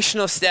your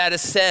relational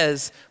status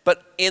says,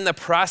 but in the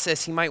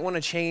process, he might want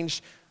to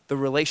change the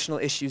relational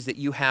issues that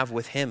you have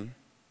with him.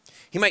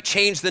 He might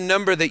change the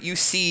number that you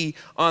see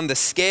on the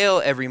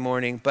scale every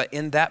morning, but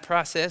in that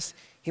process,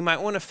 he might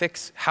want to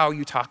fix how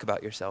you talk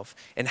about yourself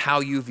and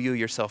how you view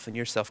yourself and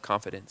your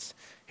self-confidence.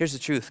 Here's the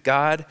truth.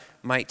 God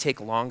might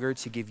take longer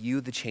to give you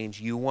the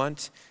change you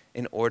want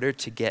in order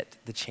to get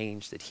the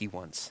change that he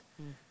wants.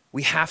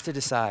 We have to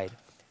decide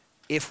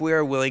if we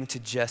are willing to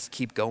just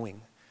keep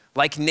going.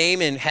 Like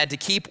Naaman had to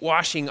keep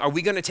washing, are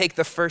we going to take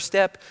the first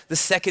step, the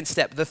second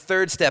step, the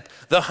third step,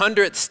 the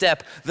 100th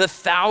step, the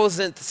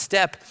 1,000th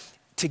step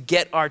to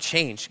get our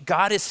change?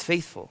 God is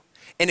faithful.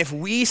 And if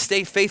we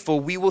stay faithful,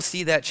 we will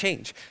see that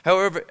change.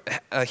 However,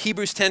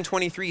 Hebrews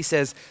 10:23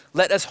 says,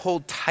 let us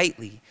hold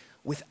tightly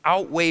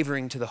without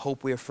wavering to the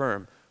hope we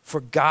affirm, for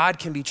God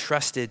can be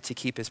trusted to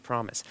keep his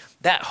promise.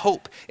 That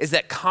hope is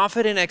that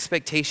confident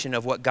expectation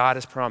of what God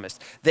has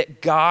promised,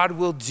 that God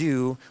will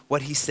do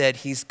what he said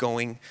he's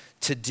going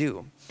to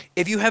do.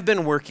 If you have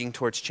been working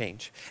towards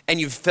change and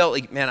you've felt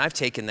like, man, I've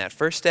taken that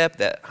first step,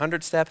 that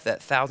 100th step, that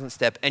 1,000th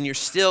step, and you're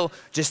still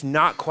just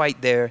not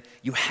quite there,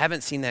 you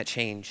haven't seen that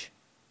change,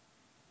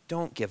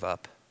 don't give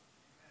up.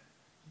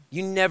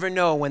 You never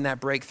know when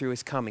that breakthrough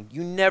is coming.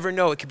 You never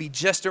know. It could be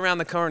just around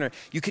the corner.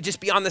 You could just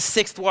be on the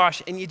 6th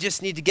wash and you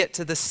just need to get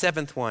to the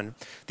 7th one.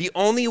 The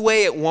only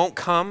way it won't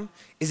come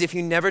is if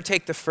you never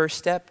take the first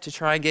step to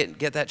try and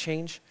get that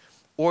change,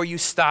 or you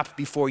stop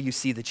before you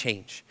see the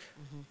change.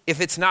 If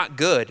it's not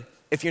good,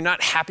 if you're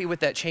not happy with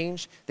that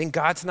change, then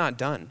God's not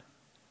done.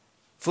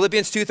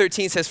 Philippians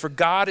 2:13 says, for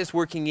God is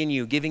working in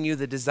you, giving you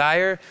the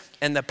desire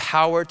and the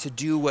power to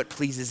do what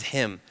pleases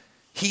him.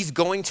 He's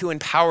going to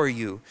empower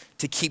you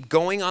to keep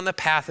going on the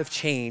path of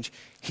change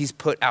he's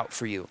put out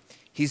for you.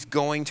 He's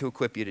going to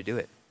equip you to do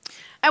it.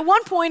 At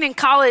one point in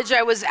college,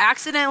 I was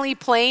accidentally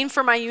playing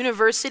for my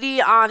university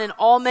on an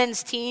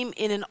all-men's team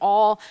in an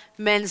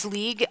all-men's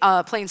league,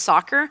 playing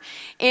soccer.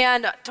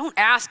 And don't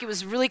ask, it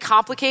was really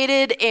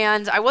complicated,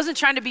 and I wasn't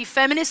trying to be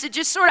feminist. It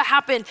just sort of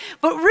happened.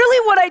 But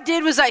really what I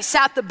did was I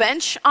sat the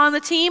bench on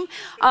the team,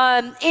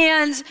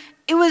 and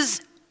it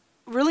was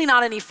really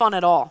not any fun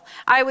at all.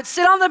 I would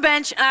sit on the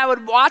bench and I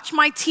would watch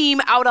my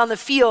team out on the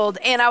field,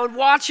 and I would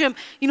watch them,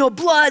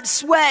 blood,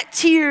 sweat,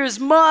 tears,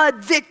 mud,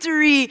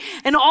 victory,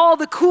 and all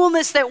the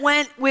coolness that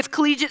went with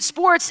collegiate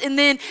sports. And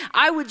then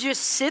I would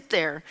just sit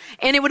there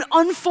and it would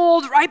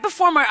unfold right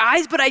before my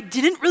eyes, but I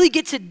didn't really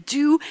get to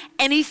do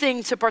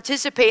anything to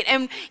participate.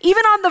 And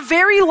even on the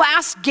very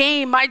last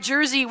game, my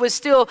jersey was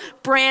still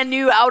brand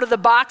new, out of the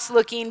box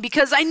looking,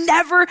 because I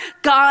never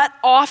got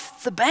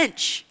off the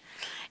bench.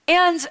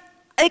 And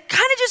it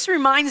kind of just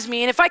reminds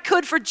me, and if I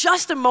could for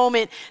just a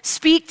moment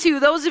speak to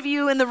those of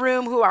you in the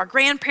room who are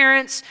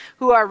grandparents,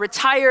 who are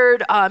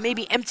retired,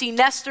 maybe empty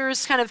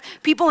nesters, kind of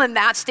people in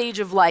that stage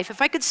of life.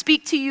 If I could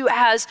speak to you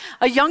as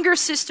a younger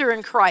sister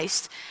in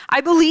Christ,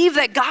 I believe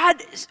that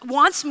God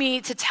wants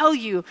me to tell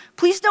you,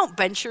 please don't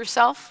bench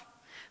yourself.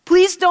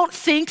 Please don't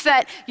think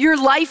that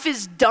your life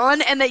is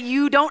done and that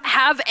you don't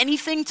have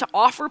anything to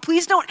offer.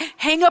 Please don't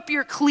hang up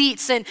your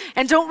cleats and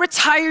don't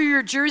retire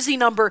your jersey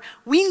number.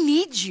 We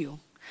need you.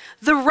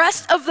 The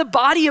rest of the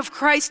body of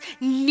Christ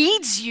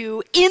needs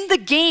you in the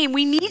game.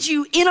 We need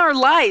you in our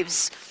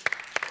lives.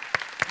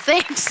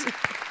 Thanks.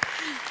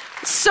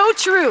 So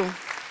true.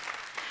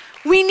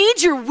 We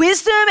need your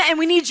wisdom, and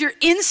we need your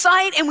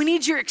insight, and we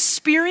need your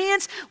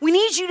experience. We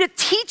need you to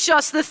teach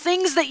us the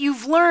things that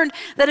you've learned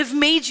that have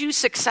made you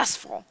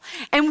successful.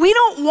 And we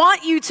don't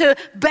want you to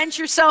bench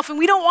yourself, and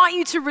we don't want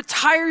you to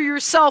retire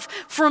yourself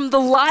from the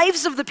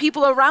lives of the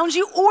people around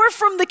you or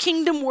from the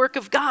kingdom work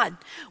of God.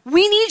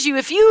 We need you.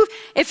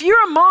 If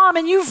you're a mom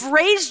and you've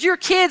raised your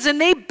kids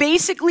and they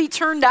basically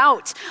turned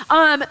out,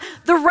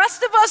 the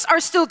rest of us are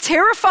still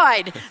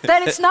terrified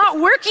that it's not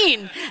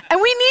working.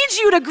 And we need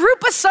you to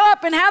group us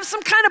up and have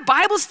some kind of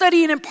Bible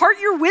study and impart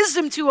your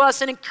wisdom to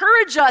us and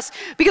encourage us,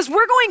 because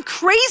we're going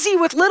crazy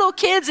with little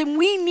kids and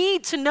we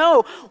need to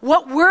know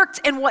what worked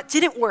and what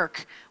didn't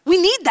work.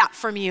 We need that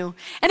from you.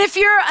 And if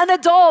you're an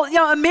adult,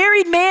 a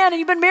married man, and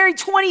you've been married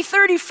 20,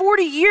 30,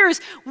 40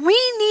 years,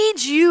 we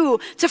need you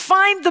to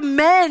find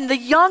the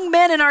young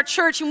men in our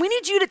church, and we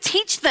need you to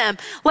teach them,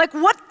 like,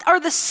 what are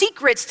the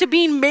secrets to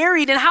being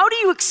married, and how do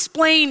you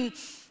explain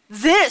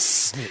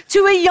this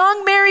to a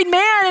young married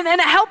man and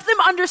help them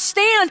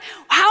understand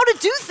how to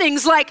do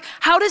things, like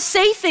how to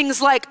say things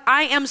like,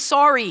 I am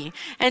sorry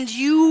and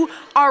you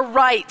are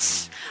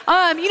right.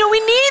 We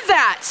need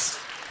that.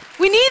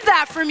 We need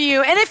that from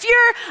you. And if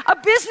you're a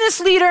business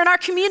leader in our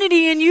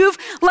community and you've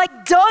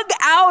dug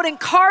out and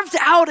carved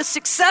out a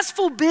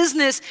successful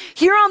business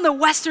here on the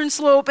Western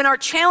Slope in our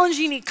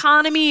challenging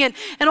economy and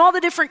all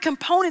the different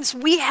components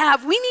we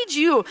have, we need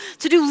you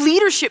to do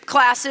leadership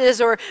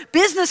classes or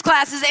business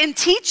classes and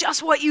teach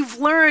us what you've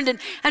learned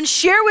and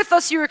share with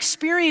us your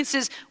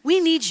experiences. We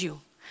need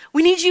you.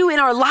 We need you in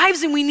our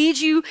lives, and we need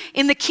you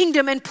in the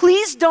kingdom. And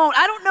please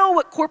I don't know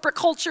what corporate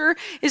culture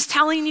is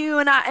telling you,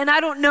 and I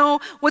don't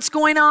know what's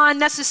going on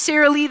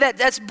necessarily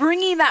that's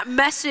bringing that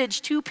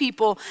message to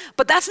people,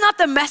 but that's not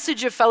the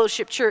message of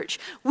Fellowship Church.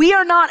 We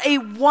are not a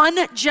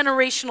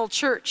one-generational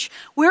church.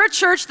 We're a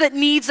church that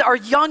needs our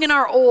young and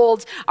our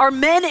old, our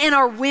men and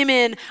our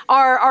women,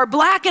 our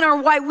black and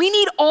our white. We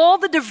need all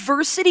the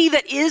diversity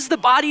that is the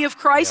body of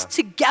Christ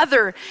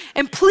together.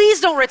 And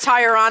please don't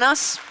retire on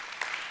us.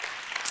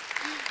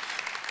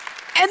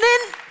 And then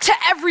to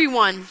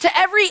everyone, to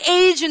every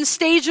age and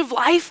stage of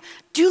life,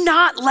 do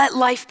not let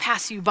life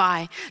pass you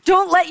by.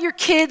 Don't let your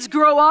kids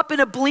grow up in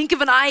a blink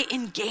of an eye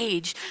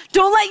engaged.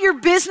 Don't let your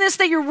business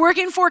that you're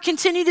working for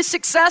continue to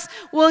success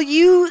while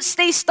you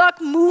stay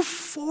stuck. Move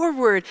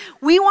forward.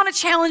 We want to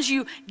challenge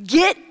you.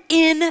 Get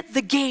in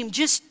the game.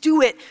 Just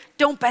do it.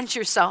 Don't bench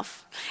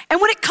yourself. And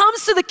when it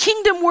comes to the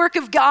kingdom work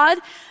of God,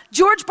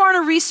 George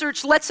Barna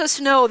research lets us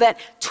know that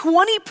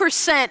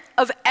 20%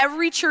 of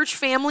every church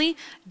family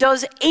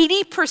does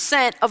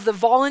 80% of the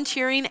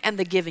volunteering and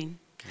the giving.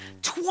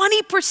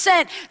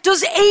 20%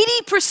 does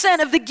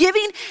 80% of the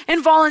giving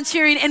and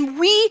volunteering, and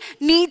we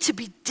need to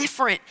be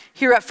different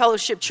here at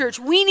Fellowship Church.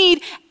 We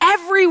need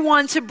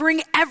everyone to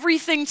bring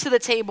everything to the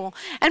table.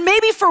 And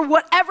maybe for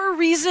whatever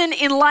reason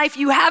in life,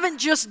 you haven't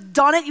just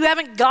done it, you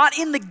haven't got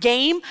in the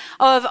game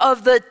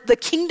of the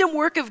kingdom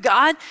work of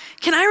God.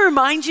 Can I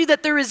remind you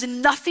that there is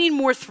nothing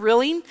more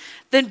thrilling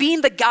than being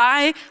the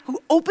guy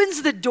who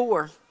opens the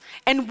door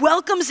and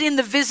welcomes in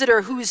the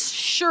visitor who's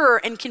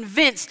sure and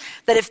convinced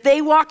that if they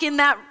walk in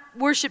that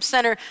worship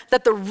center,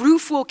 that the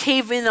roof will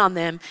cave in on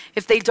them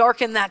if they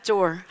darken that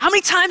door. How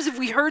many times have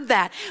we heard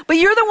that? But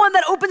you're the one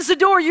that opens the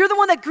door. You're the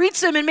one that greets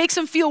them and makes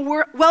them feel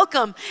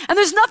welcome. And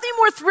there's nothing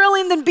more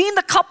thrilling than being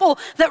the couple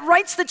that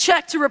writes the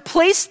check to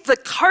replace the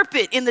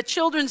carpet in the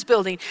children's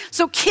building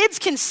so kids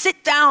can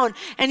sit down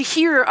and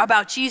hear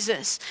about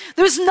Jesus.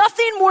 There's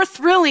nothing more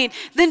thrilling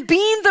than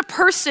being the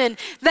person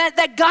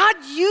that God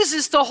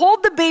uses to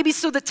hold the baby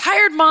so the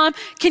tired mom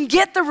can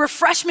get the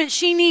refreshment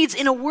she needs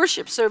in a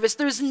worship service.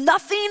 There's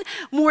nothing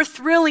more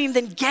thrilling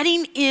than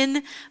getting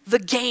in the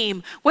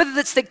game. Whether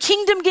it's the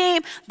kingdom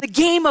game, the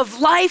game of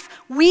life,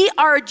 we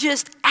are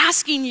just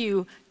asking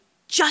you,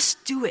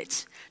 just do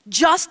it.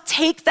 Just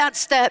take that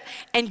step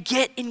and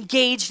get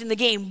engaged in the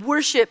game.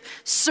 Worship,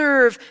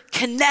 serve,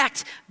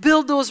 connect,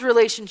 build those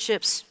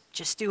relationships.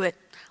 Just do it.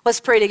 Let's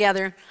pray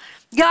together.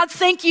 God,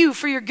 thank you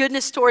for your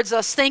goodness towards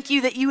us. Thank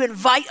you that you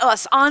invite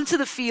us onto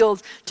the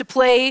field to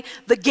play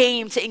the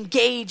game, to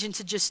engage, and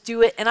to just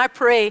do it. And I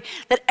pray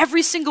that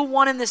every single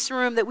one in this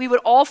room, that we would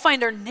all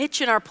find our niche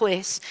in our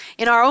place,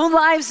 in our own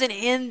lives and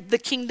in the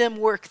kingdom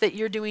work that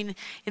you're doing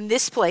in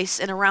this place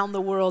and around the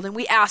world. And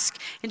we ask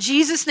in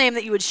Jesus' name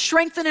that you would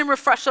strengthen and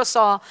refresh us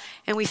all.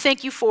 And we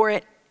thank you for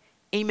it.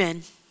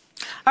 Amen.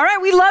 All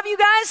right, we love you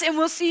guys, and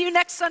we'll see you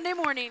next Sunday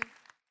morning.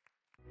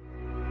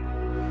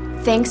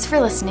 Thanks for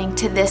listening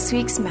to this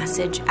week's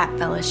message at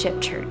Fellowship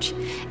Church.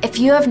 If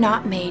you have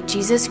not made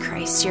Jesus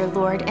Christ your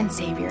Lord and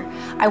Savior,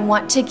 I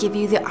want to give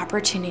you the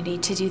opportunity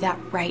to do that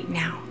right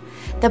now.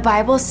 The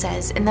Bible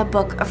says in the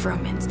book of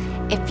Romans,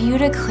 if you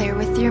declare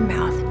with your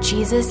mouth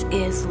Jesus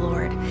is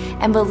Lord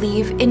and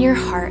believe in your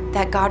heart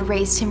that God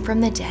raised him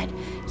from the dead,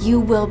 you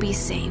will be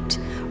saved.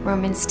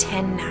 Romans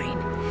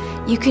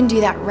 10:9. You can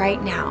do that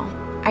right now.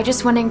 I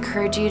just want to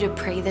encourage you to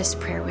pray this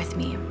prayer with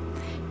me.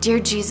 Dear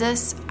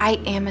Jesus,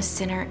 I am a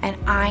sinner and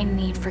I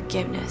need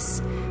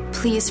forgiveness.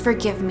 Please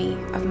forgive me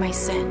of my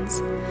sins.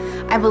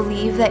 I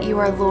believe that you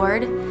are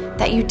Lord,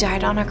 that you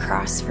died on a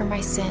cross for my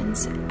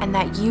sins, and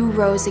that you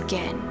rose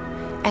again.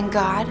 And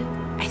God,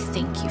 I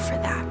thank you for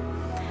that.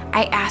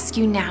 I ask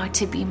you now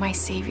to be my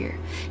Savior,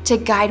 to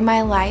guide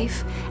my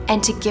life,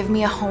 and to give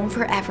me a home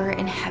forever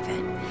in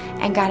heaven.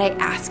 And God, I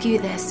ask you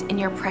this in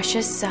your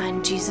precious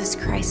Son, Jesus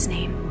Christ's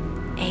name.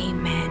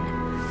 Amen.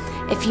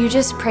 If you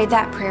just prayed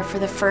that prayer for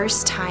the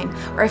first time,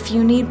 or if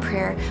you need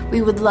prayer,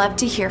 we would love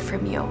to hear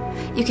from you.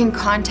 You can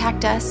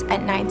contact us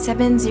at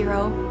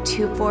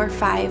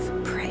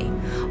 970-245-PRAY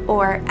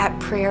or at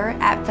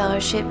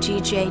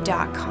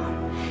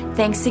prayer@fellowshipgj.com.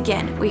 Thanks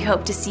again. We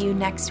hope to see you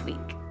next week.